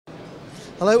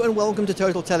Hello and welcome to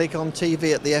Total Telecom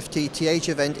TV at the FTTH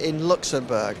event in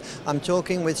Luxembourg. I'm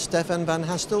talking with Stephaan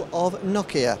Vanhastel of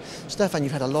Nokia. Stephaan,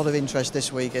 you've had a lot of interest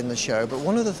this week in the show, but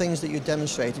one of the things that you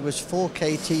demonstrated was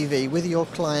 4K TV with your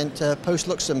client Post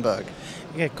Luxembourg.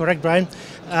 Yeah, correct, Brian.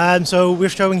 So we're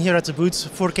showing here at the booth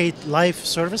 4K live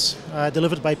service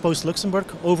delivered by Post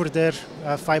Luxembourg over their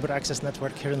fiber access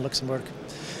network here in Luxembourg.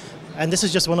 And this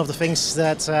is just one of the things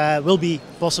that will be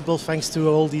possible thanks to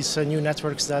all these new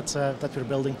networks that we're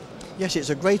building. Yes, it's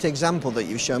a great example that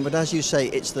you've shown, but as you say,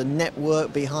 it's the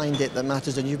network behind it that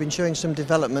matters, and you've been showing some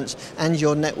developments and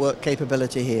your network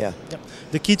capability here. Yep.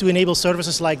 The key to enable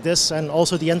services like this, and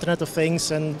also the Internet of Things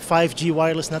and 5G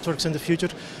wireless networks in the future,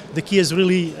 the key is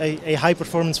really a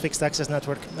high-performance fixed access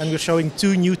network. And we're showing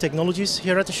two new technologies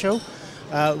here at the show.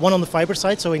 One on the fiber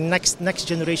side, so a next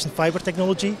generation fiber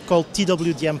technology called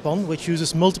TWDM-PON, which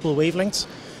uses multiple wavelengths,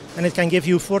 and it can give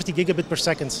you 40 gigabit per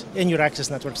second in your access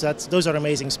networks. Those are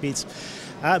amazing speeds.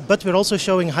 But we're also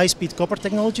showing high-speed copper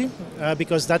technology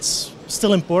because that's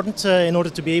still important in order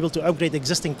to be able to upgrade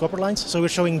existing copper lines. So we're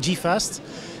showing G-Fast,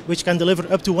 which can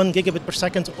deliver up to 1 gigabit per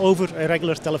second over a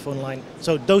regular telephone line.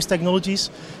 So those technologies,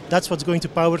 that's what's going to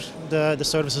power the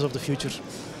services of the future.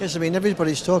 Yes, I mean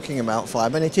everybody's talking about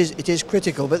fibre, and it is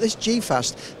critical. But this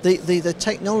G-Fast, the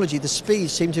technology, the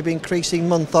speeds seem to be increasing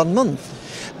month on month.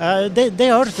 They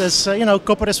are. There's,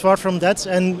 copper is far from that,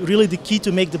 and really the key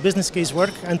to make the business case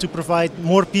work and to provide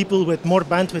more people with more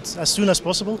bandwidth as soon as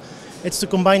possible, it's to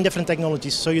combine different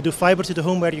technologies. So you do fiber to the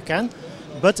home where you can,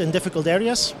 but in difficult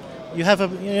areas,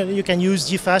 you can use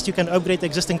G-Fast, you can upgrade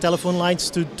existing telephone lines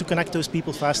to connect those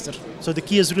people faster. So the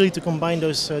key is really to combine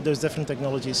those different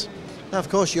technologies. Now, of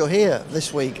course, you're here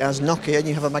this week as Nokia, and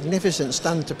you have a magnificent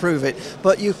stand to prove it.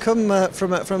 But you come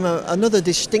from another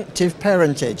distinctive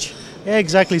parentage. Yeah,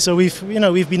 exactly. So we've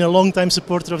been a long-time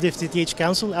supporter of the FTTH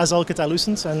Council as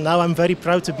Alcatel-Lucent, and now I'm very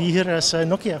proud to be here as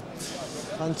Nokia.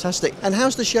 Fantastic. And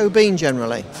how's the show been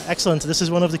generally? Excellent. This is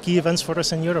one of the key events for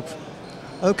us in Europe.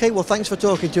 Okay, well, thanks for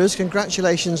talking to us.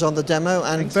 Congratulations on the demo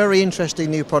and Very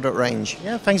interesting new product range.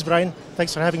 Yeah, thanks, Brian.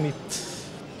 Thanks for having me.